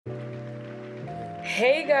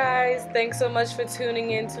Hey guys, thanks so much for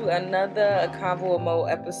tuning in to another A Convo with Mo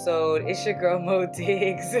episode. It's your girl Mo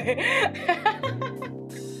Diggs. The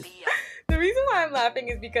reason why I'm laughing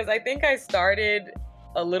is because I think I started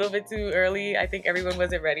a little bit too early. I think everyone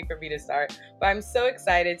wasn't ready for me to start, but I'm so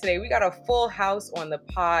excited today. We got a full house on the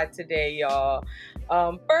pod today, y'all.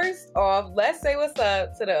 First off, let's say what's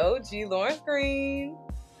up to the OG Lawrence Green.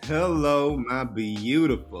 Hello, my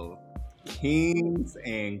beautiful kings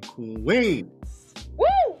and queens. Woo!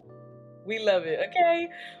 We love it, okay?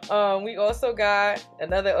 We also got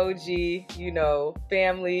another OG,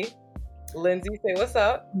 family. Lindsay, say what's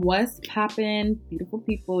up. What's poppin', beautiful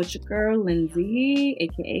people? It's your girl, Lindsay,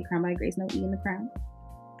 aka Crown by Grace, no E in the crown.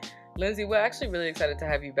 Lindsay, we're actually really excited to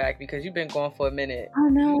have you back because you've been gone for a minute. I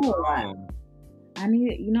know. I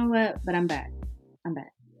need it. You know what? But I'm back.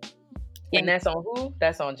 And that's on who?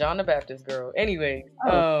 That's on John the Baptist, girl. Anyway.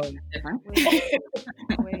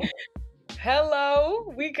 Wait.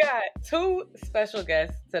 Hello. We got two special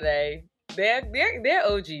guests today. They're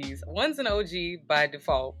OGs. One's an OG by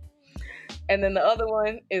default. And then the other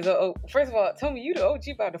one is first of all, tell me you the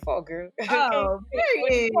OG by default, girl. Oh,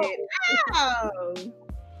 period. Oh.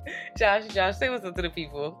 Josh, say what's up to the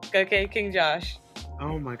people. Okay, King Josh.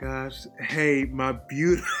 Oh my gosh. Hey, my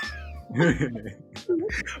beautiful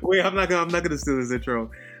Wait, I'm not gonna steal this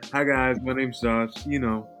intro. Hi guys, my name's Josh.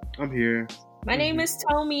 I'm here. My name is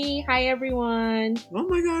Tommy. Hi everyone. Oh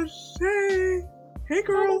my gosh. Hey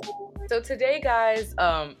girl. So today, guys,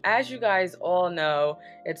 as you guys all know,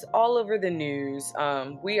 it's all over the news.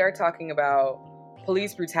 We are talking about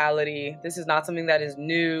police brutality. This is not something that is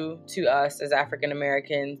new to us as African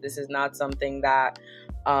Americans. This is not something that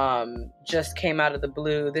just came out of the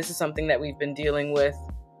blue. This is something that we've been dealing with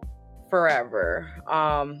forever.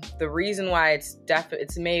 The reason why it's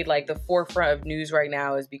made like the forefront of news right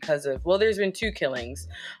now is because of, there's been two killings.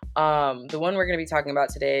 The one we're going to be talking about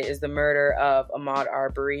today is the murder of Ahmaud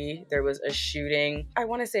Arbery. There was a shooting. I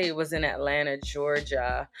want to say it was in Atlanta,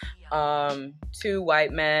 Georgia. Two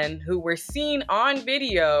white men who were seen on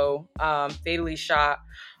video fatally shot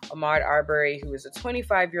Ahmaud Arbery, who was a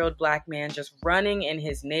 25-year-old black man just running in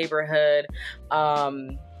his neighborhood.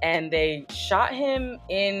 And they shot him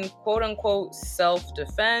in quote-unquote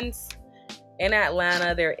self-defense. In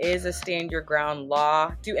Atlanta, there is a stand your ground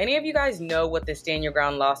law. Do any of you guys know what the stand your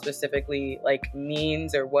ground law specifically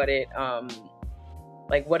means, or what it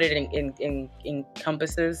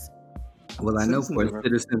encompasses? Well, I know for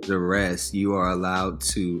citizen's arrest, you are allowed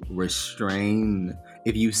to restrain.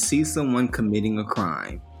 If you see someone committing a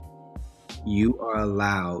crime, you are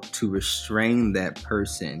allowed to restrain that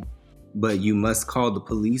person, but you must call the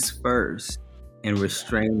police first and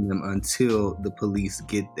restrain them until the police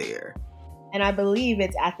get there. And I believe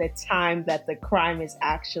it's at the time that the crime is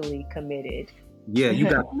actually committed. Yeah, you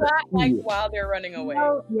got not while they're running away.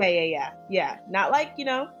 No, yeah. Not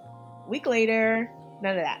week later.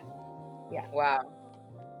 None of that. Yeah. Wow.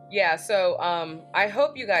 Yeah. So I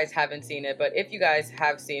hope you guys haven't seen it, but if you guys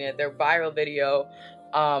have seen it, their viral video,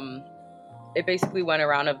 it basically went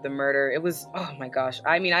around of the murder. It was, oh my gosh.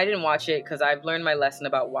 I mean, I didn't watch it because I've learned my lesson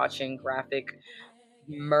about watching graphic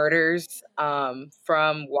murders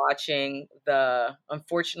from watching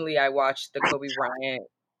unfortunately I watched the Kobe Bryant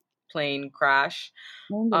plane crash.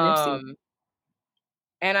 And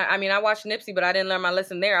I watched Nipsey, but I didn't learn my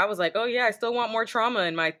lesson there. I was like, oh yeah, I still want more trauma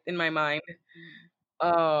in my mind.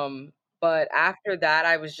 But after that,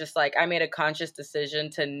 I was just like, I made a conscious decision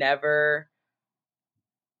to never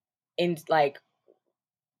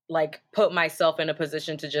put myself in a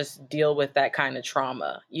position to just deal with that kind of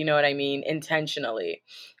trauma. You know what I mean? Intentionally.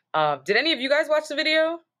 Did any of you guys watch the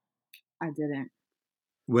video? I didn't.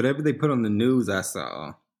 Whatever they put on the news, I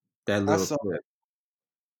saw that little clip.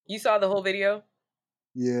 You saw the whole video?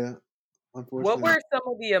 Yeah. Unfortunately. What were some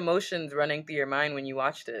of the emotions running through your mind when you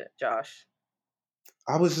watched it, Josh?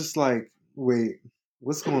 I was just like, wait,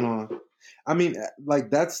 what's going on? I mean,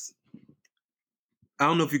 that's... I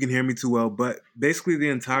don't know if you can hear me too well, but basically the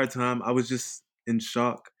entire time I was just in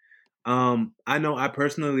shock. I know I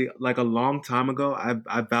personally, a long time ago,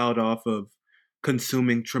 I vowed off of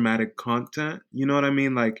consuming traumatic content. You know what I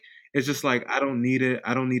mean? It's just I don't need it.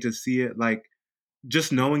 I don't need to see it.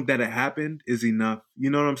 Just knowing that it happened is enough. You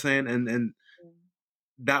know what I'm saying? And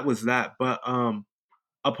that was that. But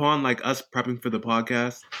upon us prepping for the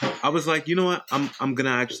podcast, I was like, you know what? I'm gonna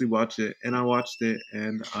actually watch it, and I watched it,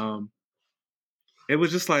 and it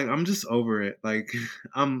was just I'm just over it.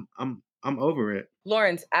 I'm over it.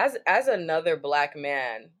 Lawrence, as another black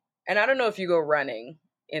man, and I don't know if you go running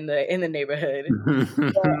in the neighborhood, but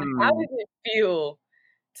how does it feel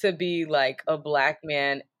to be like a Black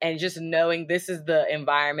man and just knowing this is the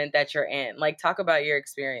environment that you're in? Like, talk about your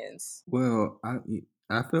experience. Well,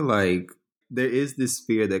 I feel like there is this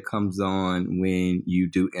fear that comes on when you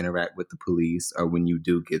do interact with the police or when you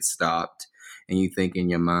do get stopped, and you think in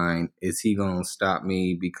your mind, is he going to stop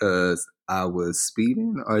me because I was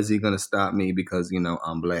speeding, or is he going to stop me because,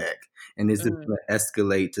 I'm Black? And is this going to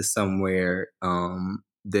escalate to somewhere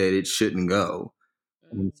that it shouldn't go?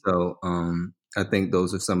 And so I think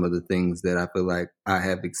those are some of the things that I feel like I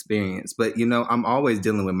have experienced. But, I'm always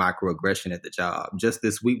dealing with microaggression at the job. Just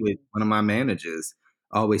this week with one of my managers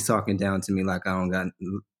always talking down to me like I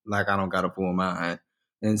don't got a full mind.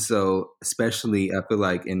 And so especially I feel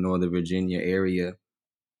like in Northern Virginia area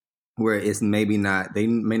where it's maybe not, they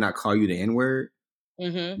may not call you the N-word,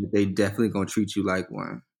 but they definitely gonna treat you like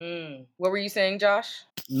one. What were you saying, Josh?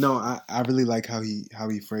 No, I really like how he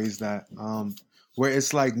phrased that. Where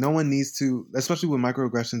it's like no one needs to, especially with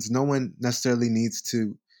microaggressions, no one necessarily needs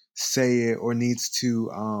to say it or needs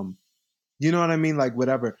to you know what I mean? Like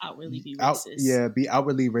whatever. Outwardly be racist. Be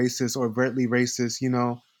outwardly racist or overtly racist,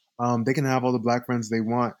 They can have all the Black friends they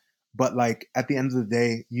want, but like at the end of the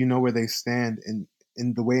day, you know where they stand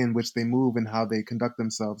in the way in which they move and how they conduct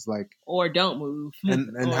themselves, like or don't move. And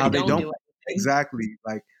or how they don't do exactly,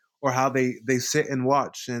 like, or how they sit and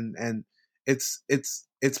watch, and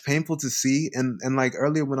it's painful to see, and like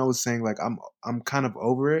earlier when I was saying like I'm kind of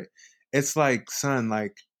over it, it's like, son,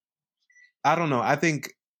 like I don't know. I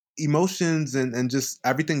think emotions and just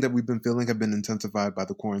everything that we've been feeling have been intensified by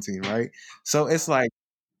the quarantine, right? So it's like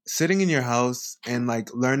sitting in your house and like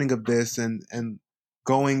learning of this and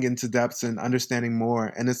going into depths and understanding more.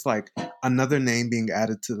 And it's like another name being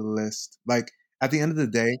added to the list. Like at the end of the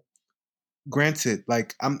day, granted,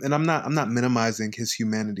 like I'm not minimizing his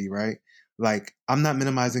humanity, right? Like I'm not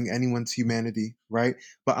minimizing anyone's humanity, right?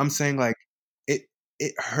 But I'm saying like it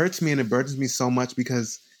it hurts me and it burdens me so much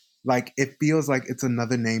because like it feels like it's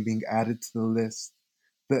another name being added to the list.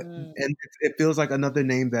 And it feels like another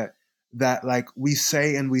name that like we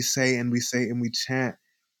say and we say and we say and we chant,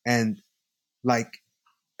 and like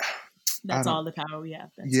that's all the power we have.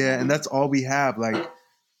 And that's all we have. Like,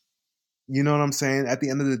 you know what I'm saying? At the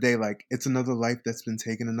end of the day, like it's another life that's been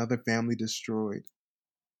taken, another family destroyed.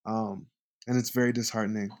 And it's very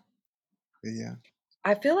disheartening. But yeah.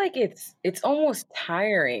 I feel like it's almost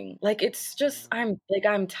tiring. Like it's just I'm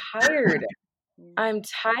tired. I'm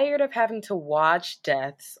tired of having to watch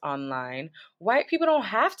deaths online. White people don't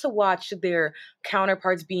have to watch their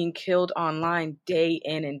counterparts being killed online day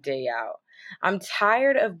in and day out. I'm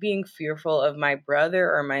tired of being fearful of my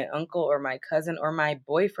brother or my uncle or my cousin or my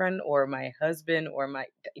boyfriend or my husband or my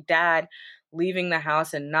dad leaving the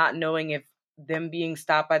house and not knowing if them being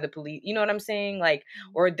stopped by the police, you know what I'm saying? Like,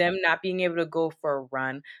 or them not being able to go for a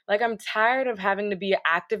run. Like, I'm tired of having to be an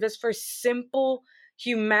activist for simple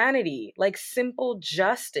humanity, like simple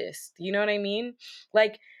justice. You know what I mean?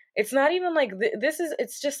 Like, it's not even like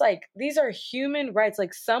it's just like these are human rights.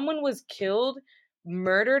 Like, someone was killed,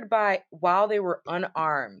 murdered by while they were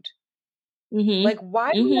unarmed. Like,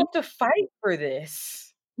 why do we have to fight for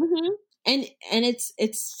this? And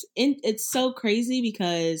it's so crazy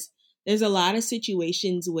because there's a lot of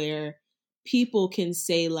situations where people can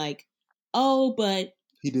say like, oh, but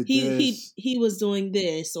he was doing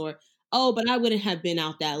this, or oh, but I wouldn't have been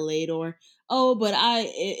out that late, or oh, but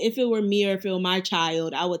if it were me or if it were my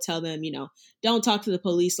child, I would tell them, don't talk to the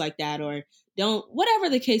police like that, or don't, whatever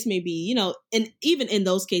the case may be, and even in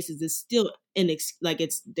those cases, it's still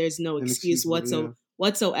there's no excuse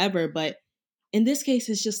whatsoever. But in this case,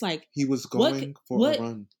 it's just like he was going for a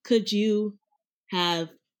run. Could you have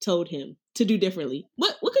told him to do differently?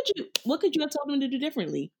 What could you have told him to do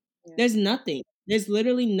differently? Yeah. There's nothing. There's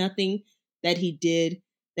literally nothing that he did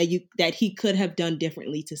that he could have done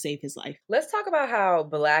differently to save his life. Let's talk about how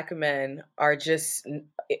Black men are just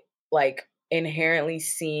like inherently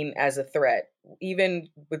seen as a threat, even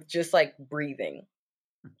with just like breathing.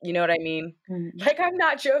 You know what I mean? Like, I'm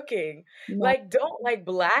not joking. Yeah. Like, don't like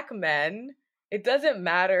Black men. It doesn't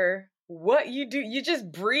matter what you do. You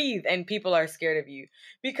just breathe and people are scared of you.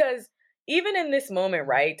 Because even in this moment,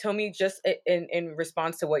 right, Tommy, just in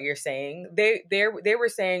response to what you're saying, they were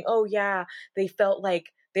saying, oh yeah, they felt like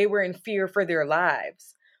they were in fear for their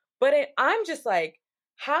lives. But I'm just like,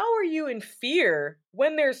 how are you in fear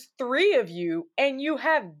when there's 3 of you and you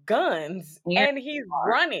have guns and he's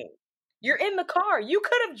running? You're in the car. You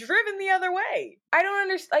could have driven the other way. I don't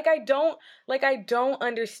understand. I don't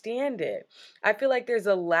understand it. I feel like there's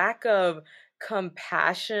a lack of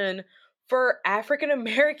compassion for African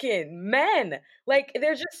American men. Like,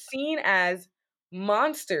 they're just seen as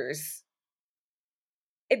monsters.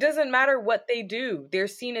 it doesn't matter what they do. They're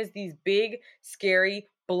seen as these big, scary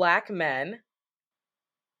black men.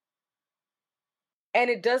 And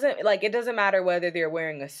it doesn't matter whether they're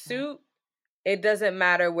wearing a suit. It doesn't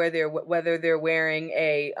matter whether they're wearing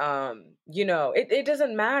a it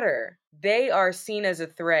doesn't matter. They are seen as a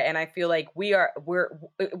threat, and I feel like we're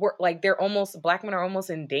like black men are almost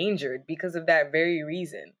endangered because of that very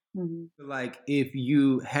reason. Mm-hmm. Like if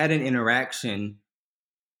you had an interaction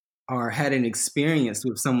or had an experience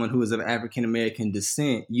with someone who is of African American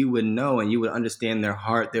descent, you would know and you would understand their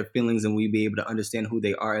heart, their feelings, and we'd be able to understand who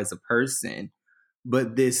they are as a person.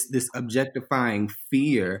 But this objectifying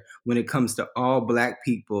fear when it comes to all black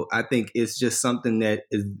people, I think it's just something that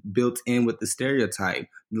is built in with the stereotype,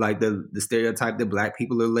 like the stereotype that black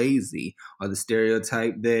people are lazy, or the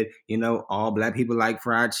stereotype that, all black people like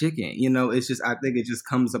fried chicken. It's just, I think it just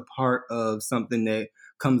comes a part of something that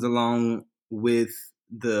comes along with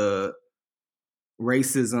the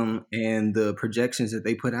racism and the projections that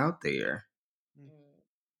they put out there.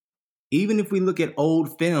 Even if we look at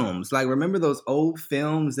old films, like remember those old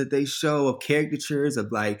films that they show of caricatures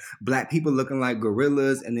of like black people looking like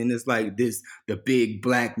gorillas, and then it's like the big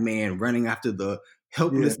black man running after the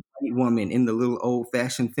helpless white woman in the little old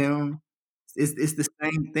fashioned film. It's the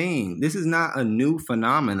same thing. This is not a new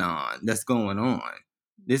phenomenon that's going on.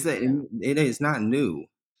 It is not new.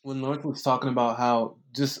 When North was talking about how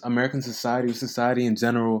just American society in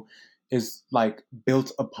general is like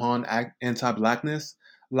built upon anti-blackness,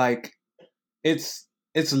 like it's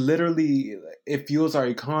literally, it fuels our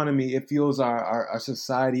economy, it fuels our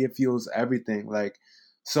society, it fuels everything. Like,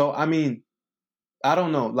 so I mean, I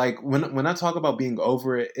don't know. Like when I talk about being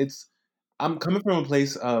over it, I'm coming from a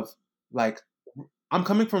place of like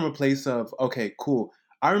okay, cool.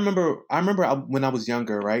 I remember when I was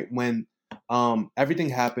younger, right? When everything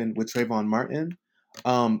happened with Trayvon Martin,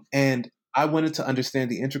 and I wanted to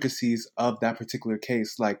understand the intricacies of that particular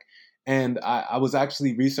case, like. And I was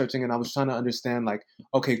actually researching and I was trying to understand, like,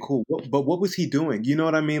 okay, cool. But what was he doing? You know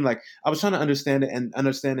what I mean? Like, I was trying to understand it and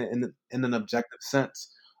understand it in an objective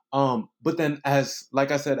sense. But then like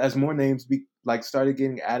I said, as more names started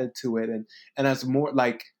getting added to it, and as more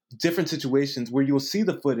like different situations where you'll see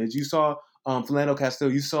the footage, you saw Philando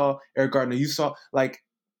Castile, you saw Eric Gardner, you saw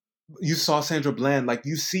Sandra Bland, like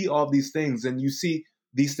you see all these things and you see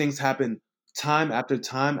these things happen time after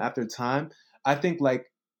time after time. I think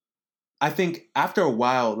after a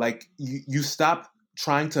while, like you stop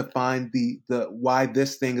trying to find the why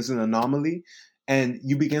this thing is an anomaly, and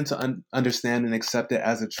you begin to understand and accept it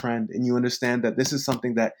as a trend, and you understand that this is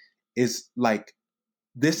something that is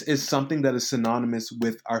synonymous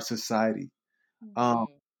with our society.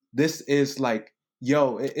 This is like,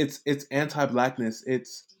 it's anti-blackness.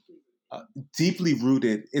 It's deeply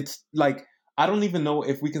rooted. It's like, I don't even know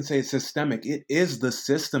if we can say it's systemic. It is the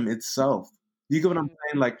system itself. You get what I'm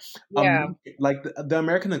saying? Like, like the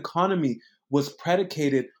American economy was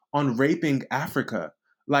predicated on raping Africa.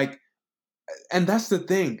 Like, and that's the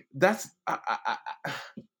thing.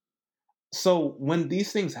 So when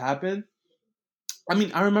these things happen, I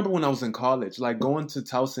mean, I remember when I was in college, like going to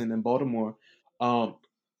Towson in Baltimore,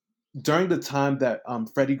 during the time that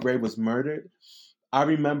Freddie Gray was murdered. I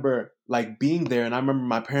remember like being there, and I remember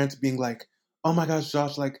my parents being like, "Oh my gosh,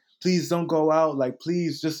 Josh, like please don't go out, like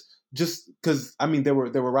please just because I mean there were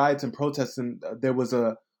riots and protests, and there was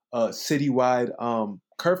a citywide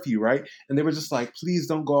curfew, right? And they were just like, please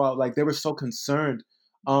don't go out, like they were so concerned,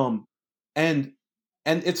 and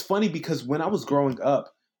it's funny because when I was growing up,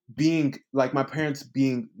 being like my parents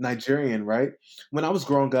being Nigerian, right? When I was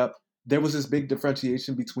growing up, there was this big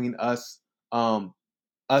differentiation between us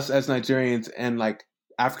as Nigerians and like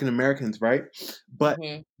African Americans, right? But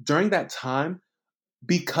during that time,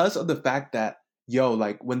 because of the fact that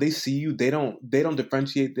like when they see you, they don't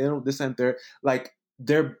differentiate, they don't this and there, like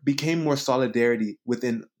there became more solidarity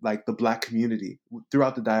within like the Black community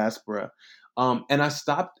throughout the diaspora. And I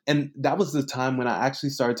stopped, and that was the time when I actually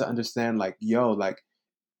started to understand, like, like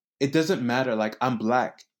it doesn't matter, like I'm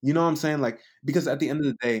Black. You know what I'm saying? Like, because at the end of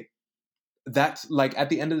the day,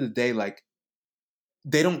 like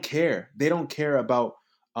they don't care. They don't care about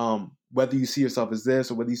whether you see yourself as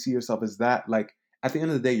this or whether you see yourself as that. Like at the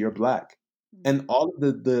end of the day, you're Black, and all of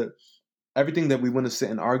the everything that we want to sit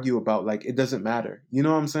and argue about, like it doesn't matter. You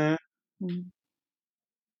know what I'm saying?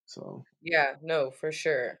 So yeah, no, for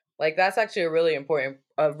sure. Like that's actually a really important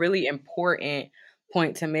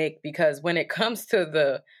point to make, because when it comes to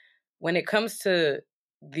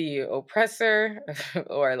the oppressor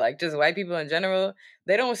or like just white people in general,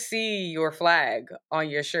 they don't see your flag on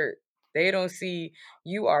your shirt. They don't see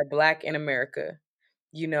you are Black in America,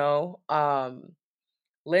 you know?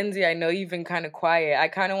 Lindsay, I know you've been kind of quiet. I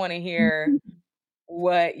kind of want to hear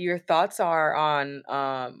what your thoughts are on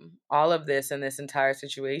all of this and this entire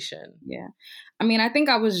situation. Yeah. I mean, I think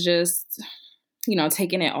I was just,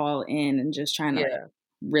 taking it all in and just trying to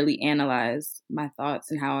really analyze my thoughts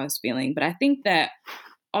and how I was feeling. But I think that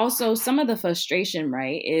also some of the frustration,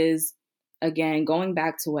 right, is again going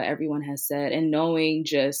back to what everyone has said and knowing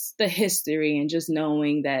just the history and just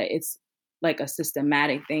knowing that it's like a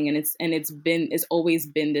systematic thing and it's always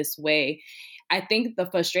been this way. I think the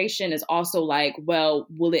frustration is also like, well,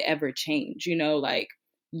 will it ever change? Like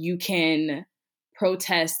you can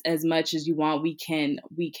protest as much as you want. We can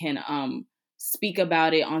speak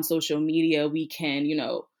about it on social media. We can,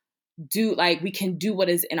 we can do what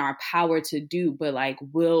is in our power to do, but like,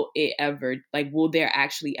 will there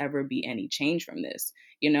actually ever be any change from this?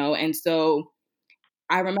 And so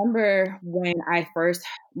I remember when the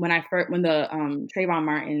Trayvon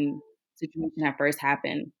Martin situation had first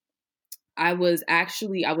happened, I was not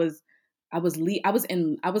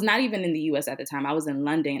even in the US at the time. I was in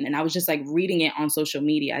London and I was just like reading it on social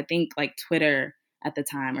media. I think like Twitter at the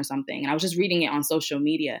time or something. And I was just reading it on social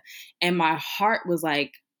media and my heart was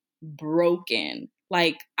like broken.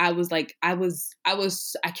 Like I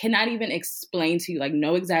cannot even explain to you, like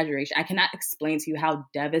no exaggeration. I cannot explain to you how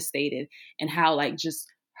devastated and how like just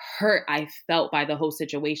hurt I felt by the whole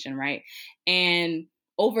situation. Right. And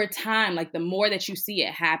over time, like the more that you see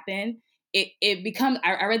it happen, it becomes,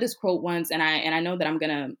 I read this quote once and I know that I'm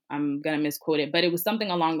gonna misquote it, but it was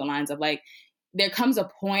something along the lines of like, there comes a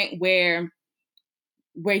point where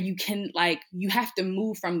you can like, you have to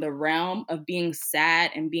move from the realm of being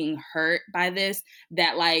sad and being hurt by this,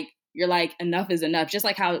 that like, you're like, enough is enough. Just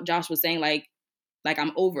like how Josh was saying, like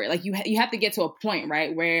I'm over it. Like you have to get to a point,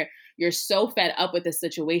 right, where you're so fed up with the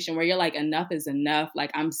situation where you're like, enough is enough.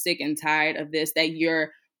 Like I'm sick and tired of this, that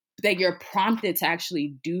you're prompted to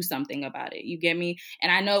actually do something about it. You get me?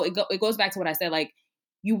 And I know it goes back to what I said, like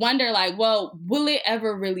you wonder like, well, will it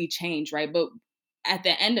ever really change? Right. But at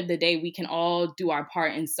the end of the day, we can all do our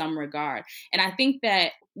part in some regard. And I think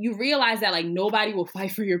that you realize that like nobody will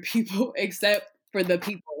fight for your people except for the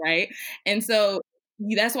people. Right. And so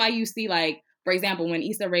that's why you see like, for example, when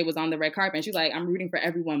Issa Rae was on the red carpet and she's like, I'm rooting for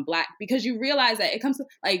everyone Black, because you realize that it comes to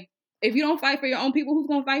like, if you don't fight for your own people, who's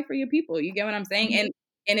going to fight for your people? You get what I'm saying? Mm-hmm.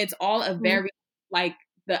 And it's all a very like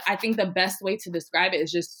I think the best way to describe it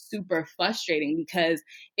is just super frustrating, because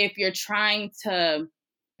if you're trying to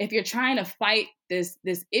fight this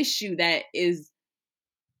issue that is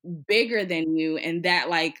bigger than you and that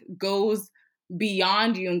like goes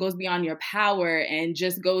beyond you and goes beyond your power and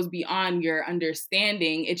just goes beyond your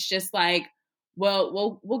understanding, it's just like,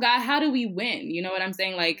 well, God, how do we win? You know what I'm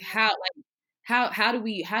saying? Like how do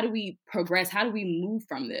we progress? How do we move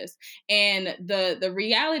from this? And the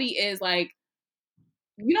reality is like,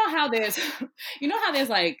 you know how there's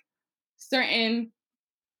like certain,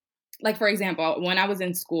 like for example, when I was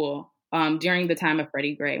in school, during the time of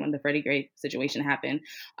Freddie Gray, when the Freddie Gray situation happened,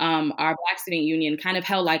 our Black Student Union kind of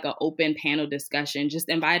held like an open panel discussion, just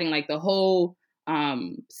inviting like the whole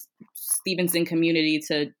Stevenson community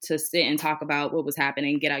to sit and talk about what was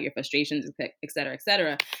happening, get out your frustrations, et cetera, et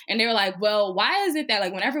cetera. And they were like, well, why is it that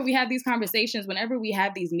like whenever we have these conversations, whenever we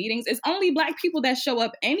have these meetings, it's only Black people that show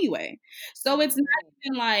up anyway. So it's not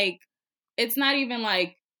even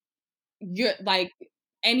like you're like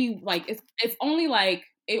any like it's only like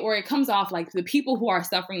it comes off like the people who are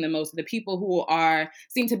suffering the most, the people who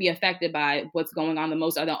seem to be affected by what's going on the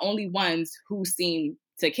most, are the only ones who seem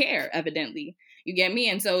to care, evidently. You get me?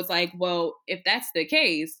 And so it's like, well, if that's the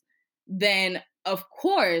case, then of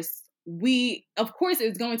course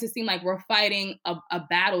it's going to seem like we're fighting a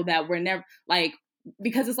battle that we're never like,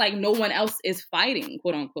 because it's like no one else is fighting,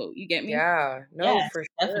 quote unquote. You get me? Yeah, no, yes, for sure.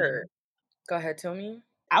 Definitely. Go ahead, Tommy.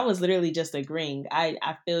 I was literally just agreeing. I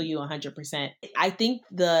feel you 100%. I think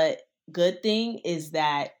the good thing is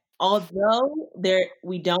that although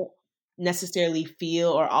we don't necessarily feel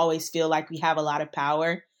or always feel like we have a lot of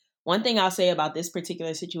power, one thing I'll say about this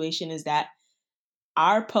particular situation is that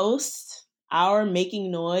our posts, our making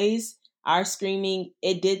noise, our screaming,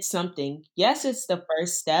 it did something. Yes, it's the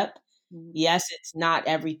first step. Yes, it's not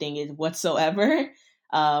everything whatsoever.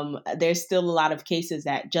 There's still a lot of cases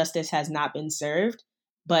that justice has not been served.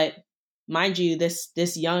 But mind you,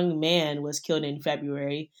 this young man was killed in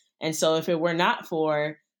February. And so if it were not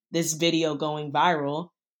for this video going viral,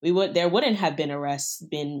 there wouldn't have been arrests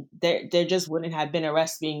there just wouldn't have been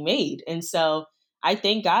arrests being made. And so I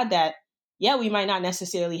thank God that, yeah, we might not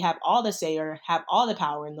necessarily have all the say or have all the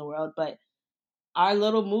power in the world, but our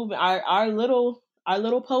little movement, our little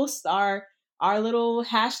posts, our little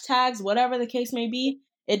hashtags, whatever the case may be,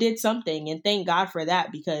 it did something, and thank God for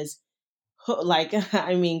that, because like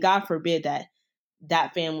I mean, God forbid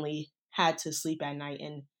that family had to sleep at night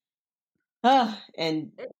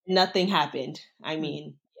and nothing happened. I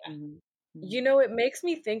mean, yeah. You know, it makes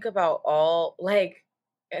me think about all like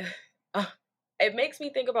it makes me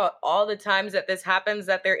think about all the times that this happens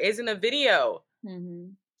that there isn't a video.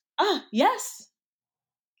 Yes.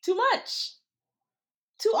 Too much.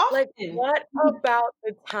 Too often. Like, what about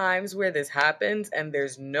the times where this happens and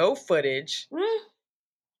there's no footage?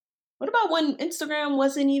 What about when Instagram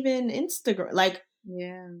wasn't even Instagram? Like,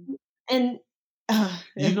 yeah. And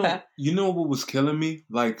you know what was killing me?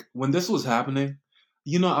 Like when this was happening,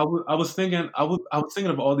 I was thinking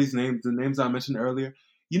of all these names, the names I mentioned earlier.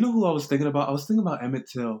 You know who I was thinking about? I was thinking about Emmett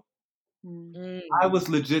Till. I was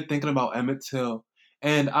legit thinking about Emmett Till.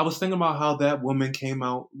 And I was thinking about how that woman came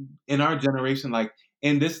out in our generation, like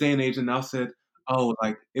in this day and age, and now said, "Oh,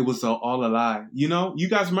 like it was all a lie." You know, you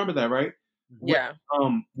guys remember that, right? Yeah.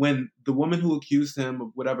 When the woman who accused him of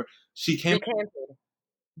whatever, she came.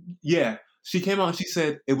 Yeah, she came out and she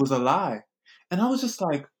said it was a lie, and I was just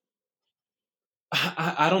like,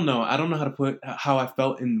 I don't know. I don't know how to put how I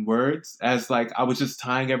felt in words, as like I was just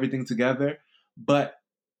tying everything together, but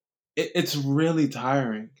it's really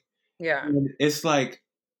tiring. Yeah. And it's like,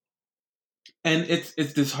 and it's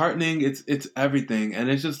disheartening. It's everything, and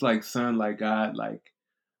it's just like, son, like God, like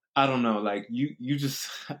I don't know, like you just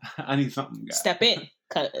I need something, God. Step in,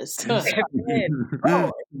 cause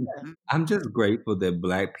I'm just grateful that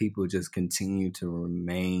Black people just continue to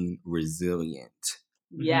remain resilient.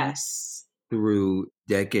 Yes. Through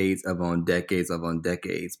decades upon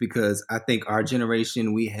decades, because I think our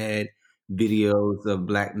generation, we had videos of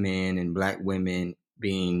Black men and Black women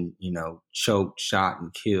being, choked, shot,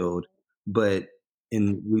 and killed. But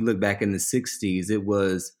we look back in the 60s, it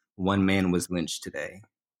was one man was lynched today.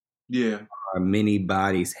 Yeah. Or many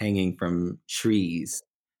bodies hanging from trees.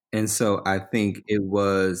 And so I think it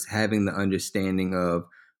was having the understanding of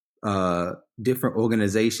different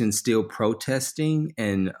organizations still protesting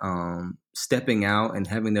and stepping out and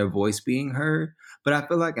having their voice being heard. But I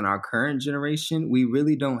feel like in our current generation, we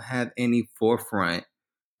really don't have any forefront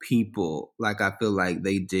people like I feel like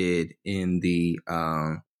they did in the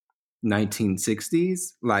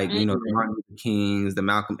 1960s, like, the Martin Luther Kings, the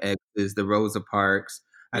Malcolm X's, the Rosa Parks.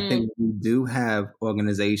 I think we do have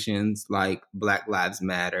organizations like Black Lives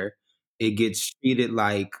Matter. It gets treated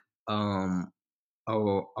like a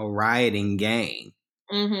rioting gang.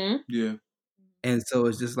 Yeah. And so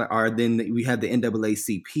it's just like, or then we have the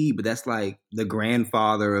NAACP, but that's like the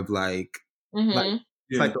grandfather of like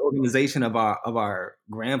it's like the organization of our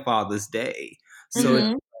grandfather's day. So it's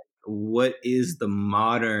like, what is the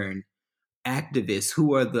modern activists?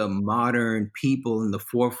 Who are the modern people in the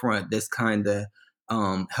forefront that's kind of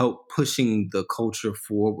help pushing the culture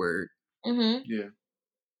forward? Yeah.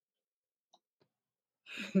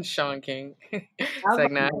 Sean King.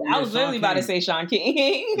 I was literally about to say Sean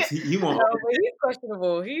King. he won't. No, but he's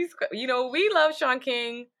questionable. We love Sean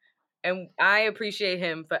King, and I appreciate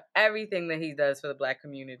him for everything that he does for the Black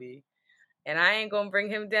community. And I ain't gonna bring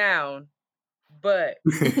him down, but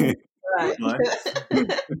but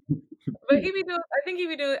he be doing. I think he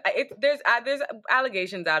be doing. There's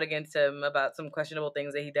allegations out against him about some questionable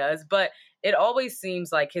things that he does, but it always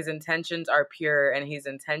seems like his intentions are pure and his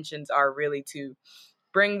intentions are really to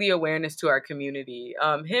bring the awareness to our community.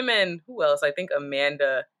 Him and who else? I think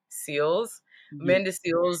Amanda Seals. Amanda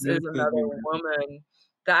Seals is another woman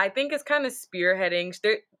that I think is kind of spearheading.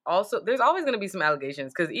 There's always going to be some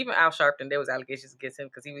allegations, because even Al Sharpton, there was allegations against him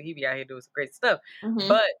because he be out here doing some great stuff.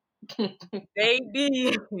 But they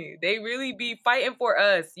really be fighting for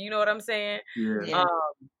us. You know what I'm saying? Yeah.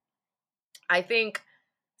 I think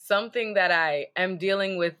something that I am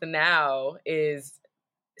dealing with now is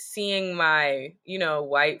seeing my,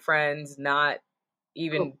 white friends not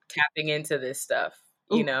even tapping into this stuff,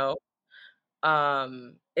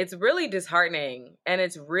 it's really disheartening, and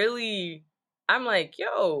it's really, I'm like,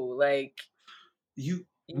 yo, like you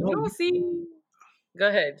don't see. Go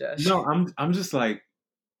ahead, Josh. No, I'm just like,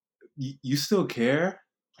 you still care?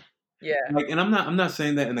 Yeah. Like, and I'm not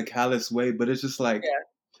saying that in a callous way, but it's just like,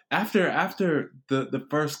 after the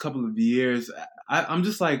first couple of years, I'm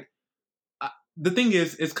just like, the thing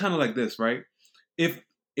is, it's kind of like this, right? If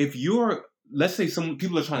you're, let's say some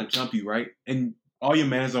people are trying to jump you, right, and all your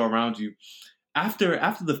mans are around you, after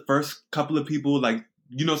the first couple of people, like,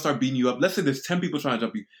 start beating you up. Let's say there's 10 people trying to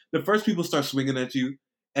jump you. The first people start swinging at you,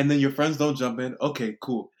 and then your friends don't jump in. Okay,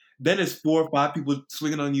 cool. Then it's 4 or 5 people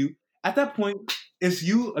swinging on you. At that point, it's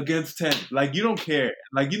you against 10. Like, you don't care.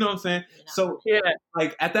 Like, you know what I'm saying? So,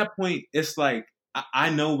 like, at that point, it's like, I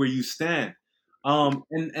know where you stand.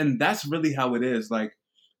 And that's really how it is. Like,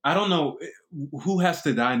 I don't know who has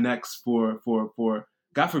to die next for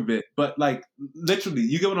God forbid, but like literally,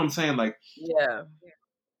 you get what I'm saying? Like, yeah.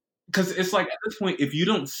 Because it's like at this point, if you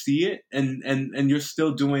don't see it and you're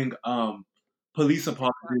still doing police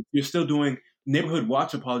apologies, you're still doing neighborhood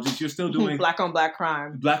watch apologies, you're still doing black on black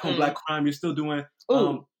crime, you're still doing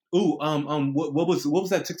what was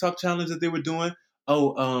that TikTok challenge that they were doing?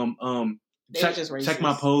 Check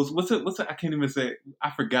my pose. What's it? I can't even say it.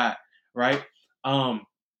 I forgot. Right? How's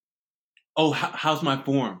my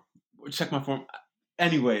form? Check my form.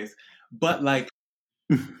 Anyways, but like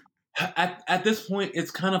at this point, it's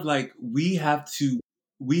kind of like we have to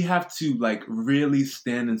like really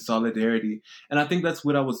stand in solidarity, and I think that's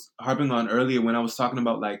what I was harping on earlier when I was talking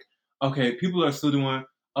about like, okay, people are still doing,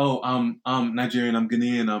 I'm Nigerian, I'm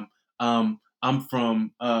Ghanaian, I'm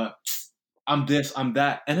from I'm this, I'm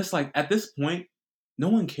that, and it's like at this point, no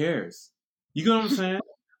one cares. You get what I'm saying?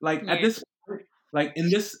 Like at this point, like in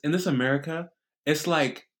this America, it's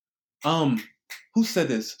like who said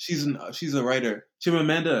this? She's a writer.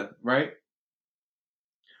 Chimamanda, right?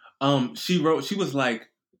 She was like,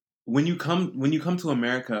 when you come to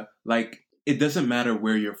America, like it doesn't matter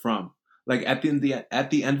where you're from. Like at the end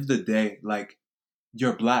of the day, like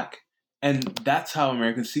you're black, and that's how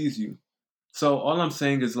America sees you. So all I'm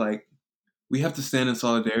saying is like we have to stand in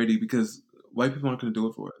solidarity because white people aren't going to do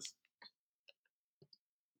it for us.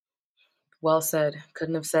 Well said.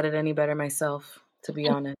 Couldn't have said it any better myself, to be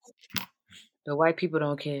honest. The white people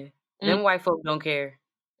don't care. Them white folk don't care.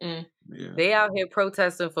 Yeah. They out here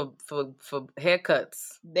protesting for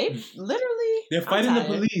haircuts. They literally... They're fighting the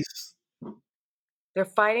police. They're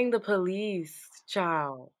fighting the police,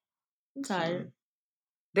 child. I'm tired.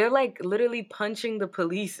 They're like literally punching the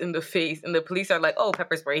police in the face, and the police are like, "Oh,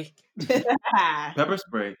 pepper spray." Pepper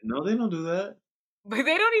spray? No, they don't do that. But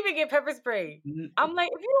they don't even get pepper spray. I'm like,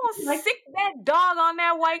 if you don't stick that dog on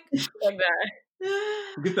that white like that,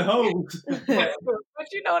 get the hose. But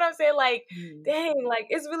you know what I'm saying? Like, dang, like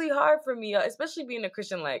it's really hard for me, especially being a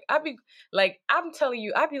Christian. Like, I'm telling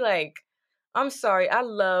you, I'd be like, I'm sorry, I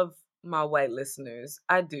love my white listeners.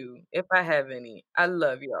 I do, if I have any. I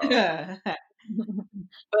love y'all.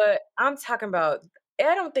 But I'm talking about,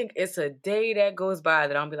 I don't think it's a day that goes by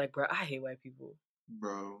that I'll be like, bro, I hate white people.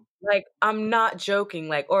 Bro. Like, I'm not joking.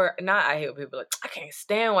 Like, or not I hate people. Like, I can't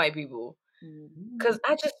stand white people. Because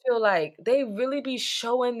I just feel like they really be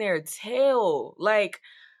showing their tail. Like,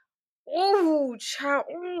 oh, child,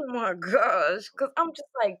 oh my gosh. Because I'm just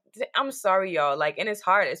like, I'm sorry, y'all. Like, and it's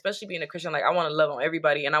hard, especially being a Christian. Like, I want to love on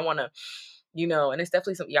everybody. And I want to, and it's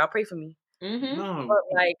definitely something. Y'all pray for me. No, but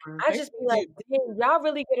like, I just be like, dang, y'all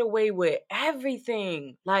really get away with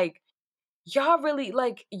everything. Like, y'all really,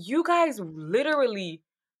 like, you guys literally,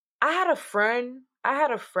 I had a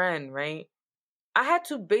friend, right? I had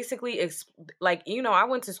to basically, I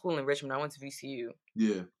went to school in Richmond. I went to VCU.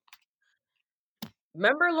 Yeah.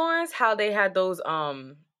 Remember, Lawrence, how they had those,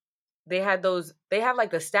 they have like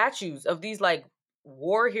the statues of these like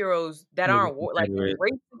war heroes that aren't like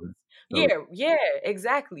racist. Yeah,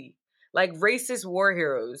 exactly. Like racist war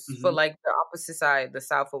heroes for like the opposite side, the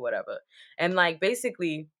South or whatever. And like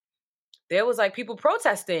basically there was like people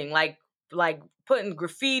protesting, like putting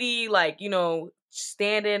graffiti, like,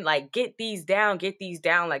 standing, like, get these down.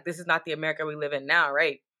 Like, this is not the America we live in now,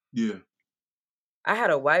 right? Yeah. I had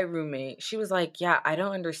a white roommate. She was like, yeah, I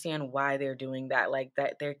don't understand why they're doing that. Like,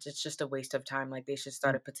 that it's just a waste of time. Like, they should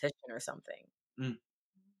start a petition or something.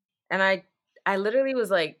 And I literally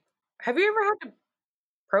was like, have you ever had to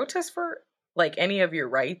protest for like any of your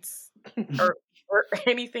rights or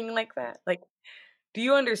anything like that? Like, do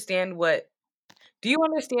you understand what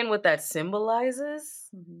that symbolizes?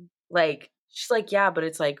 Like, she's like, yeah, but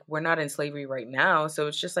it's like, we're not in slavery right now. So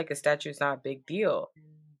it's just like a statue. It's not a big deal.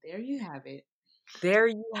 There you have it.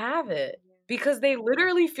 Because they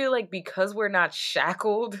literally feel like because we're not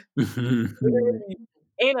shackled in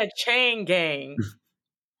a chain gang,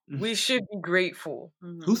 we should be grateful.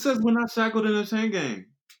 Who says we're not shackled in a chain gang?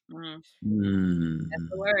 That's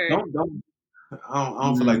the word. I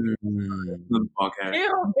don't feel like the podcast.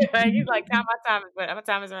 He's like, my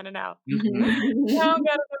time is running out. I don't got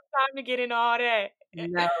enough time to get in all that.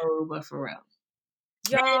 No, but for real.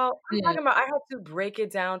 Y'all, I'm talking about, I had to break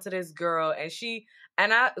it down to this girl, and she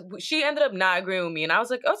ended up not agreeing with me, and I was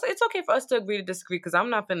like, oh, so it's okay for us to agree to disagree, because I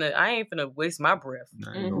ain't finna waste my breath.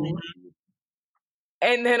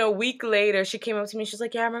 And then a week later, she came up to me, she's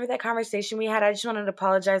like, yeah, I remember that conversation we had, I just wanted to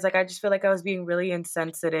apologize, like, I just feel like I was being really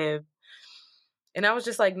insensitive. And I was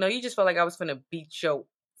just like, no, you just felt like I was finna beat your,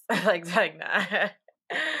 like, nah.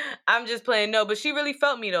 I'm just playing. No, but she really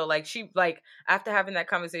felt me though. Like she, like after having that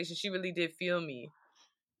conversation, she really did feel me.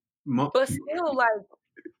 But still, like,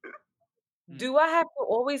 do I have to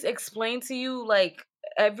always explain to you like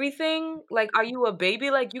everything? Like, are you a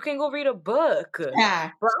baby? Like, you can go read a book.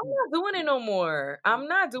 Yeah. But I'm not doing it no more. I'm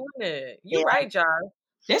not doing it. You're right, Josh.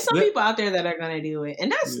 There's some people out there that are going to do it, and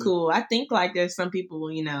that's cool. I think like there's some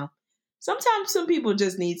people, you know, sometimes some people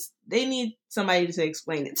just need somebody to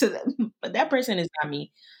explain it to them, but that person is not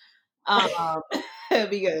me.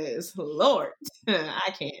 Because Lord,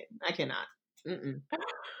 I cannot. Mm-mm.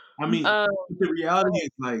 I mean,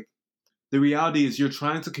 the reality is you're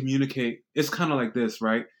trying to communicate. It's kind of like this,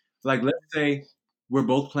 right? Like, let's say we're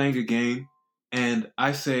both playing a game and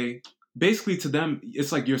I say, basically to them,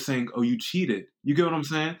 it's like you're saying, oh, you cheated. You get what I'm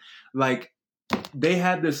saying? Like, they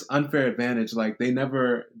had this unfair advantage. Like, they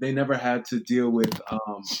never had to deal with,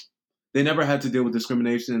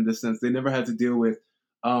 discrimination in this sense. They never had to deal with,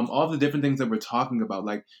 all the different things that we're talking about.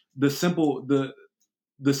 Like the simple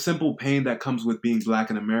pain that comes with being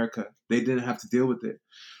Black in America. They didn't have to deal with it.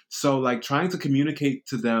 So like trying to communicate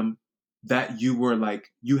to them that you were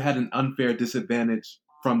like, you had an unfair disadvantage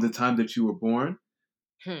from the time that you were born.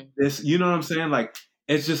 This, you know what I'm saying? Like,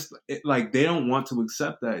 it's just like, they don't want to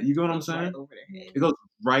accept that. You know what I'm saying? Right over their head. It goes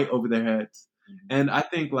right over their heads. Mm-hmm. And I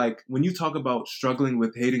think like when you talk about struggling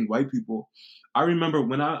with hating white people, I remember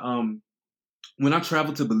when I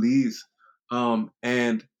traveled to Belize,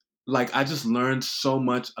 and like I just learned so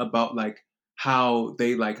much about like how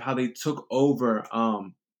they took over,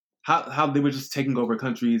 how they were just taking over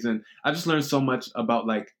countries, and I just learned so much about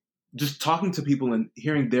like just talking to people and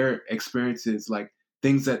hearing their experiences, like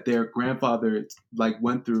things that their grandfather like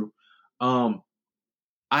went through. I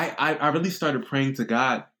really started praying to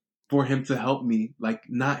God for Him to help me like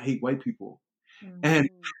not hate white people, and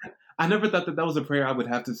I never thought that was a prayer I would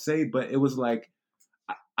have to say, but it was like,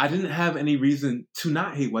 I didn't have any reason to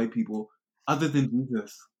not hate white people other than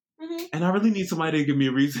Jesus. Mm-hmm. And I really need somebody to give me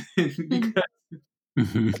a reason because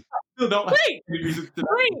I still don't have any reason to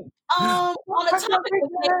on the topic of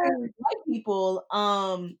white people,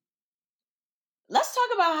 let's talk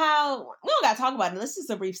about how, we don't got to talk about it. This is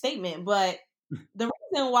a brief statement, but the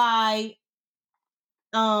reason why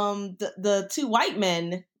the two white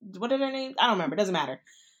men, what are their names? I don't remember. It doesn't matter.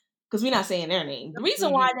 Because we're not saying their name. The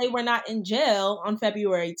reason why they were not in jail on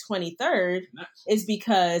February 23rd is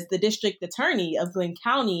because the district attorney of Glynn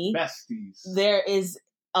County, there is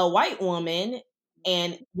a white woman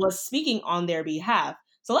and was speaking on their behalf.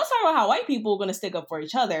 So let's talk about how white people are going to stick up for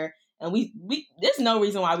each other. And we there's no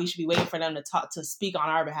reason why we should be waiting for them to speak on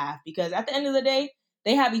our behalf, because at the end of the day,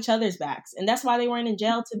 they have each other's backs. And that's why they weren't in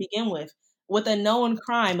jail to begin with a known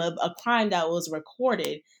crime, a crime that was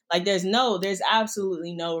recorded. Like there's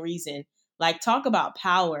absolutely no reason. Like, talk about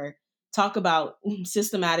power, talk about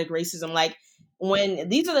systematic racism. Like, when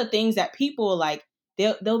these are the things that people like,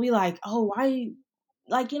 they'll be like, oh, why,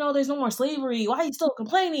 like, you know, there's no more slavery. Why are you still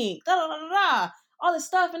complaining? Da, da, da, da, da. All this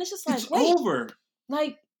stuff. And it's just like, it's over.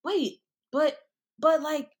 Like, wait, but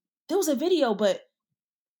like, there was a video, but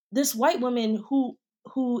this white woman who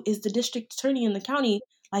is the district attorney in the county,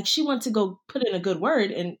 like, she went to go put in a good word,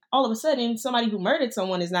 and all of a sudden, somebody who murdered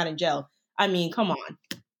someone is not in jail. I mean, come on.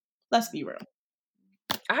 Let's be real.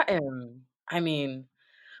 Our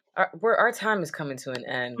time is coming to an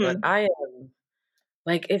end, but I am,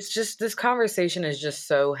 like, it's just, this conversation is just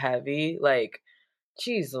so heavy. Like,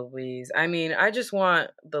 geez Louise. I mean, I just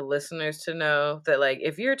want the listeners to know that, like,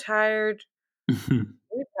 if you're tired,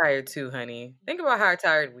 we're tired too, honey. Think about how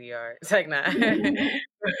tired we are. It's like, nah.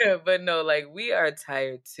 But no, like, we are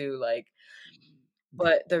tired too. Like,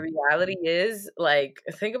 but the reality is, like,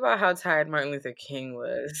 think about how tired Martin Luther King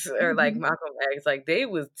was, or like Malcolm X. Like, they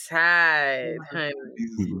was tired, honey.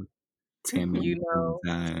 Tamala, you know,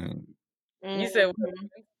 tired. You said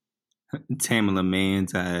Tamala Man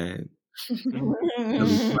tired.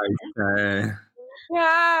 Tired.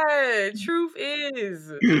 God, truth is.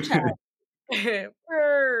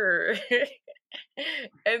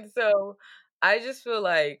 And so I just feel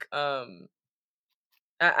like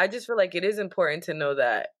I just feel like it is important to know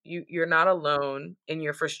that you're not alone in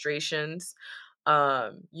your frustrations.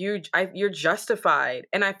 You're justified,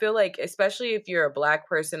 and I feel like, especially if you're a Black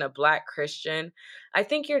person, a Black Christian, I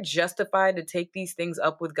think you're justified to take these things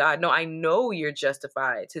up with God. No, I know you're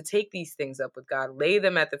justified to take these things up with God. Lay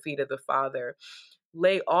them at the feet of the Father.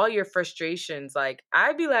 Lay all your frustrations. Like,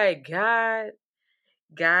 I'd be like, God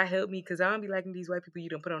help me, because I don't be liking these white people you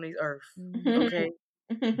don't put on this earth. Okay.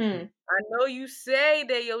 I know you say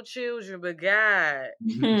they're your children, but God,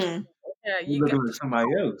 yeah, you looking like somebody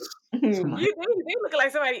else. They looking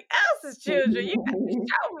like somebody else's children. You got to show me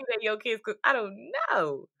that your kids, because I don't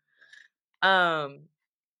know. And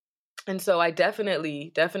so I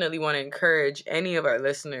definitely want to encourage any of our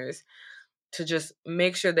listeners to just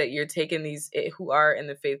make sure that you're taking these, who are in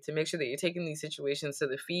the faith, to make sure that you're taking these situations to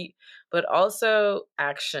the feet, but also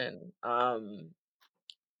action.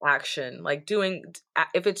 Action, like doing,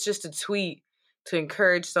 if it's just a tweet, to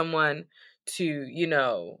encourage someone to, you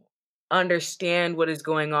know, understand what is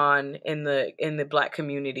going on in the Black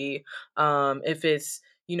community. If it's,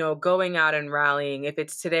 you know, going out and rallying, if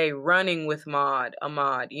it's today running with Ahmad,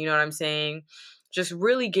 you know what I'm saying? Just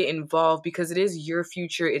really get involved, because it is your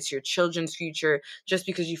future. It's your children's future. Just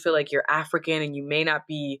because you feel like you're African and you may not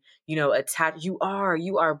be, you know, attached, you are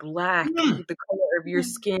Black. The color of your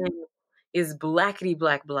skin is blackety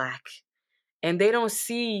black. And they don't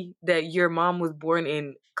see that your mom was born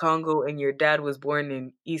in Congo and your dad was born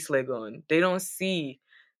in East Legon. They don't see.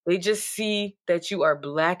 They just see that you are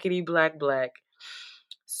blackety black.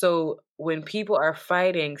 So when people are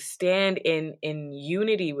fighting, stand in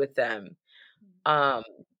unity with them.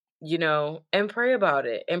 You know, and pray about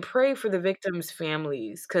it, and pray for the victims'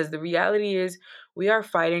 families, because the reality is we are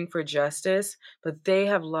fighting for justice, but they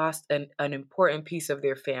have lost an important piece of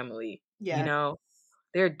their family. Yeah. You know,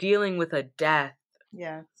 they're dealing with a death.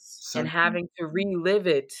 Yes. And having to relive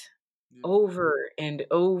it over and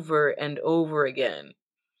over and over again.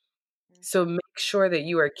 So make sure that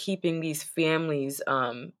you are keeping these families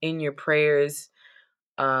in your prayers,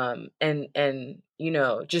 and you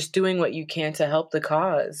know, just doing what you can to help the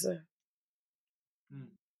cause.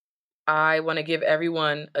 I want to give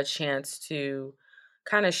everyone a chance to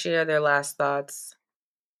kind of share their last thoughts.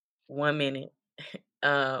 1 minute.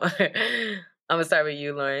 I'm gonna start with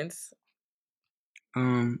you, Lawrence.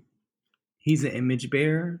 He's an image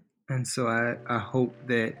bearer, and so I hope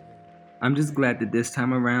that, I'm just glad that this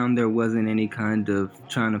time around there wasn't any kind of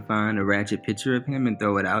trying to find a ratchet picture of him and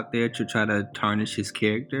throw it out there to try to tarnish his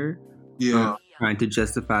character. Yeah. Trying to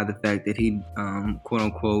justify the fact that he, quote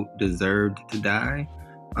unquote, deserved to die.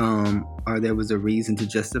 Or there was a reason to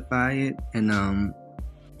justify it. And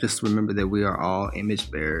just remember that we are all image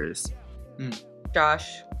bearers.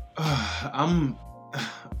 Josh?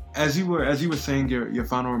 As you were saying your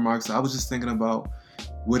final remarks, I was just thinking about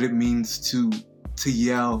what it means to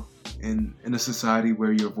yell in a society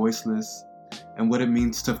where you're voiceless, and what it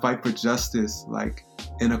means to fight for justice, like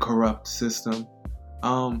in a corrupt system.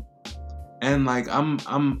 And like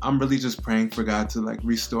I'm really just praying for God to like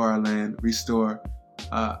restore our land, restore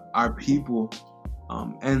our people,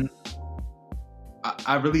 and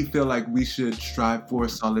I really feel like we should strive for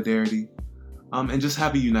solidarity, and just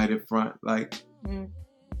have a united front. Like,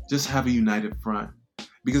 just have a united front,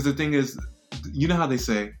 because the thing is, you know how they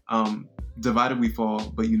say, divided we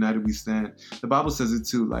fall, but united we stand. The Bible says it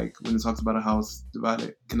too, like when it talks about a house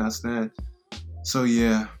divided cannot stand. So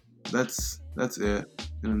yeah, that's it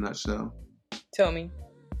in a nutshell. Tell me.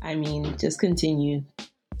 I mean, just continue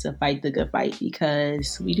to fight the good fight,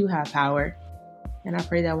 because we do have power, and I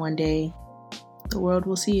pray that one day the world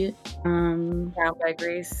will see it. Down by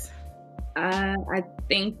Grace. I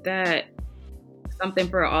think that something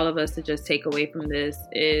for all of us to just take away from this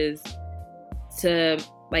is to,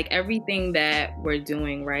 like, everything that we're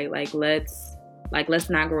doing, right? Like, let's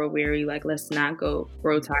not grow weary. Like, let's not grow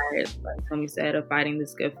tired, like Tommy said, of fighting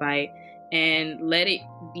this good fight, and let it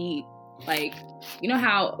be, like, you know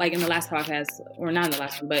how, like, in the last podcast, or not in the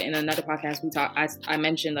last one, but in another podcast, I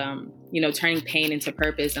mentioned, you know, turning pain into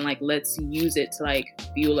purpose, and like, let's use it to like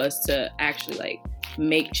fuel us to actually like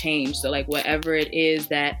make change. So like, whatever it is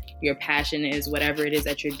that your passion is, whatever it is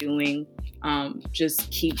that you're doing,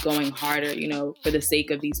 just keep going harder, you know, for the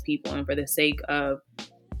sake of these people and for the sake of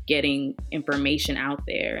getting information out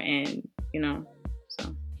there, and, you know,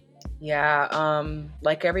 so. Yeah,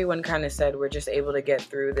 like everyone kind of said, we're just able to get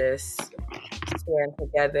through this, stand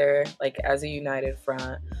together, like as a united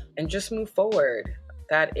front, and just move forward.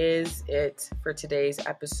 That is it for today's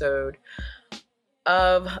episode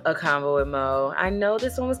of A Convo with Mo. I know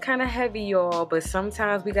this one was kind of heavy, y'all, but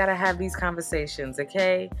sometimes we gotta have these conversations,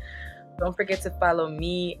 okay? Don't forget to follow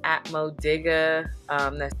me at Mo Digga.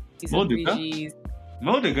 That's Mo 3 Digga? G's.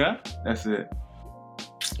 Mo Digga? That's it.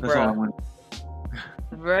 That's all I want.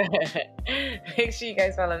 Bruh. Make sure you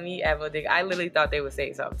guys follow me at Mo Digga. I literally thought they would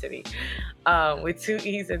say something to me. With 2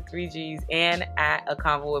 E's and 3 G's, and at A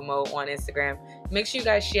Convo with Mo on Instagram. Make sure you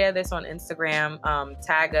guys share this on Instagram.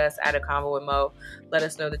 Tag us at A Convo with Mo. Let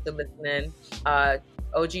us know that you're listening.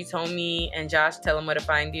 OG Tommy and Josh, tell them where to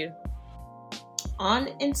find you. On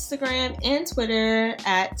Instagram and Twitter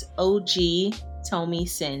at OG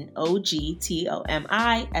Tomisin. OGTOMISIN.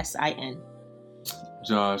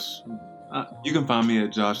 Josh. You can find me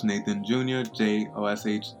at Josh Nathan Jr.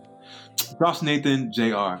 JOSH Josh Nathan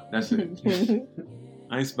Jr. That's it.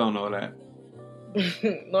 I ain't spelling all that.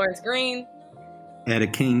 Lawrence Green. At a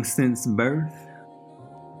king since birth.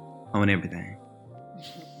 On everything.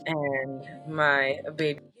 And my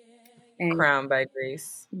baby Crown by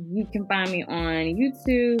Grace. You can find me on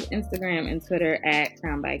YouTube, Instagram, and Twitter at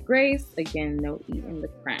Crown by Grace. Again, no E in the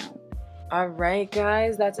crown. All right,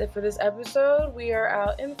 guys, that's it for this episode. We are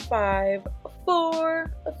out in 5,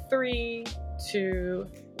 4, 3, 2,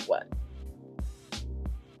 1.